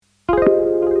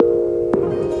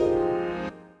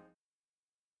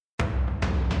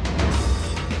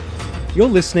You're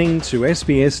listening to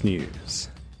SBS News.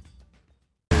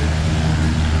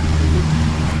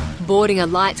 Boarding a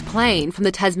light plane from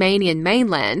the Tasmanian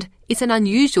mainland is an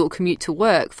unusual commute to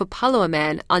work for Palawa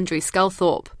man Andrew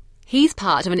Sculthorpe. He's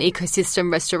part of an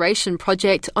ecosystem restoration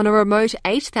project on a remote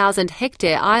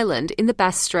 8,000-hectare island in the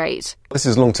Bass Strait. This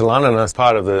is Lungtalanana, as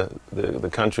part of the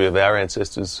country of our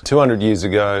ancestors. 200 years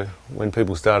ago, when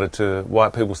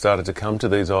white people started to come to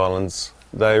these islands,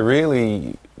 they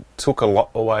really took a lot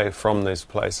away from these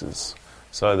places.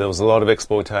 So there was a lot of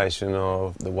exploitation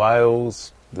of the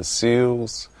whales, the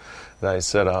seals. They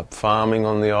set up farming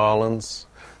on the islands.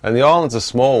 And the islands are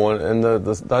small, and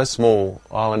those small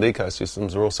island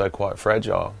ecosystems are also quite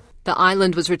fragile. The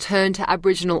island was returned to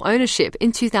Aboriginal ownership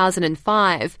in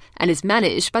 2005 and is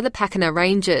managed by the Pakana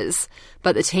Rangers.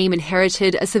 But the team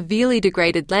inherited a severely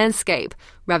degraded landscape,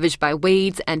 ravaged by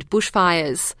weeds and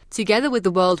bushfires. Together with the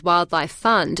World Wildlife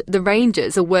Fund, the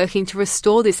Rangers are working to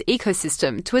restore this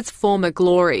ecosystem to its former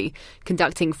glory,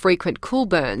 conducting frequent cool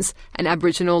burns, an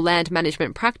Aboriginal land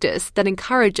management practice that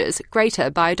encourages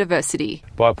greater biodiversity.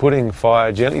 By putting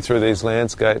fire gently through these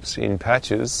landscapes in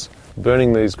patches,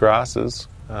 burning these grasses,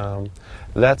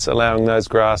 that's allowing those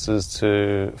grasses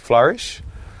to flourish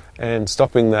and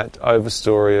stopping that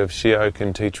overstory of she oak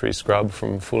and tea tree scrub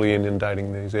from fully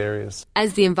inundating these areas.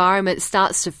 As the environment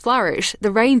starts to flourish,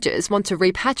 the rangers want to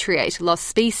repatriate lost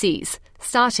species,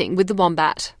 starting with the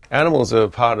wombat. Animals are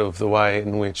part of the way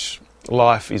in which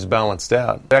life is balanced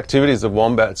out. The activities of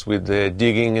wombats with their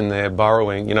digging and their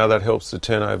burrowing, that helps to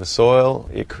turn over soil.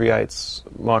 It creates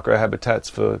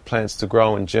microhabitats for plants to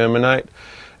grow and germinate.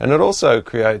 And it also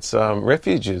creates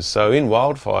refuges, so in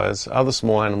wildfires, other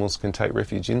small animals can take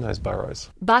refuge in those burrows.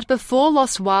 But before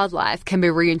lost wildlife can be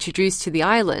reintroduced to the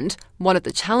island, one of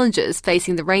the challenges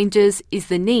facing the rangers is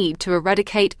the need to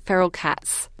eradicate feral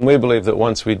cats. We believe that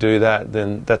once we do that,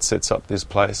 then that sets up this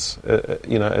place,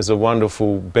 as a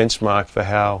wonderful benchmark for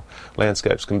how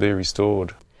landscapes can be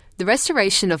restored. The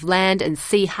restoration of land and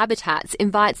sea habitats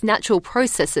invites natural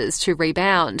processes to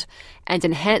rebound and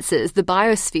enhances the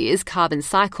biosphere's carbon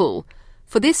cycle.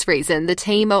 For this reason, the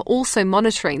team are also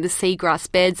monitoring the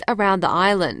seagrass beds around the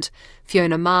island.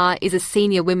 Fiona Ma is a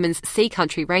senior women's sea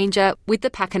country ranger with the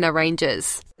Pakana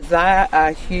Rangers. They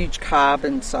are huge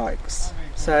carbon soaks,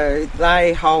 so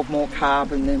they hold more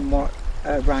carbon than what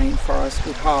a rainforest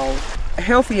would hold. A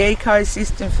healthy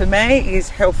ecosystem for me is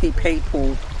healthy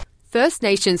people. First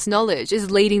Nations knowledge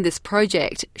is leading this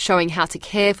project, showing how to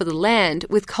care for the land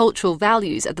with cultural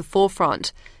values at the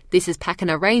forefront. This is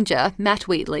Pakana Ranger Matt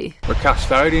Wheatley. We're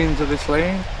custodians of this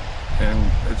land,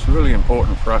 and it's really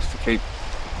important for us to keep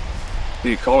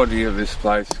the ecology of this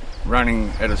place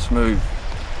running at a smooth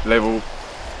level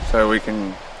so we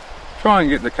can try and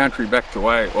get the country back to the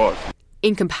way it was.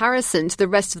 In comparison to the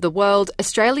rest of the world,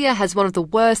 Australia has one of the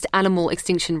worst animal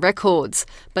extinction records,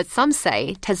 but some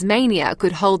say Tasmania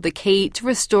could hold the key to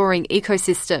restoring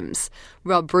ecosystems.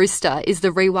 Rob Brewster is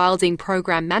the Rewilding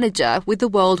Program Manager with the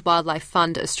World Wildlife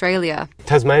Fund Australia.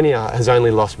 Tasmania has only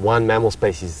lost one mammal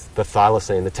species, the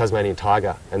thylacine, the Tasmanian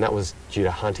tiger, and that was due to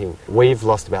hunting. We've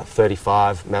lost about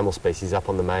 35 mammal species up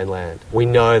on the mainland. We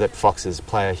know that foxes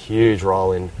play a huge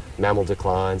role in mammal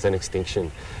declines and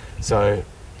extinction. So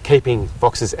keeping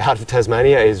foxes out of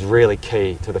Tasmania is really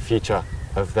key to the future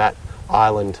of that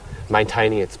island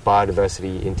maintaining its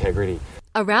biodiversity integrity.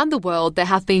 Around the world, there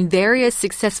have been various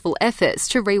successful efforts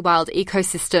to rewild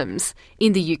ecosystems.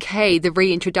 In the UK, the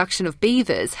reintroduction of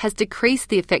beavers has decreased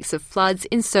the effects of floods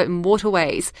in certain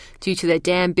waterways due to their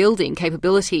dam building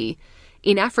capability.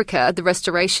 In Africa, the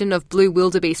restoration of blue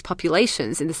wildebeest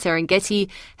populations in the Serengeti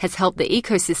has helped the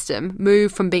ecosystem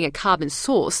move from being a carbon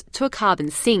source to a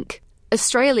carbon sink.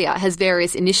 Australia has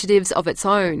various initiatives of its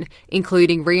own,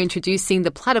 including reintroducing the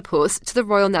platypus to the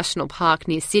Royal National Park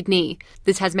near Sydney.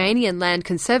 The Tasmanian Land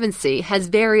Conservancy has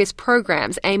various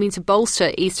programs aiming to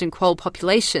bolster eastern quoll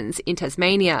populations in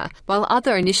Tasmania, while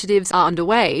other initiatives are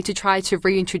underway to try to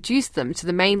reintroduce them to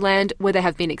the mainland where they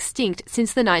have been extinct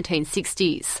since the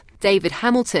 1960s. David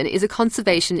Hamilton is a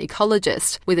conservation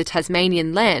ecologist with the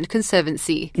Tasmanian Land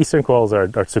Conservancy. Eastern quolls are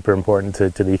super important to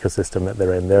the ecosystem that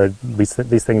they're in. They're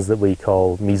these things that we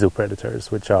call mesopredators,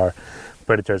 which are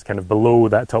predators kind of below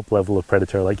that top level of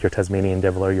predator, like your Tasmanian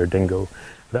devil or your dingo,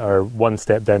 that are one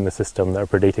step down the system, that are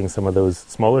predating some of those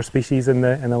smaller species in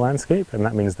the landscape, and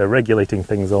that means they're regulating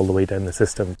things all the way down the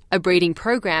system. A breeding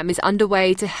program is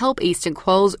underway to help eastern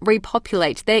quolls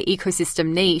repopulate their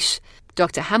ecosystem niche.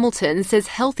 Dr. Hamilton says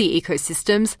healthy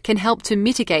ecosystems can help to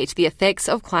mitigate the effects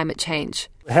of climate change.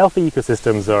 Healthy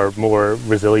ecosystems are more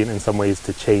resilient in some ways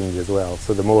to change as well.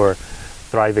 So the more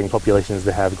thriving populations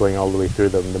they have going all the way through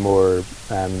them, the more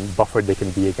buffered they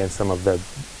can be against some of the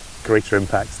greater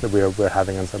impacts that we're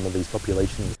having on some of these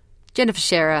populations. Jennifer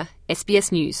Shearer,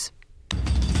 SBS News.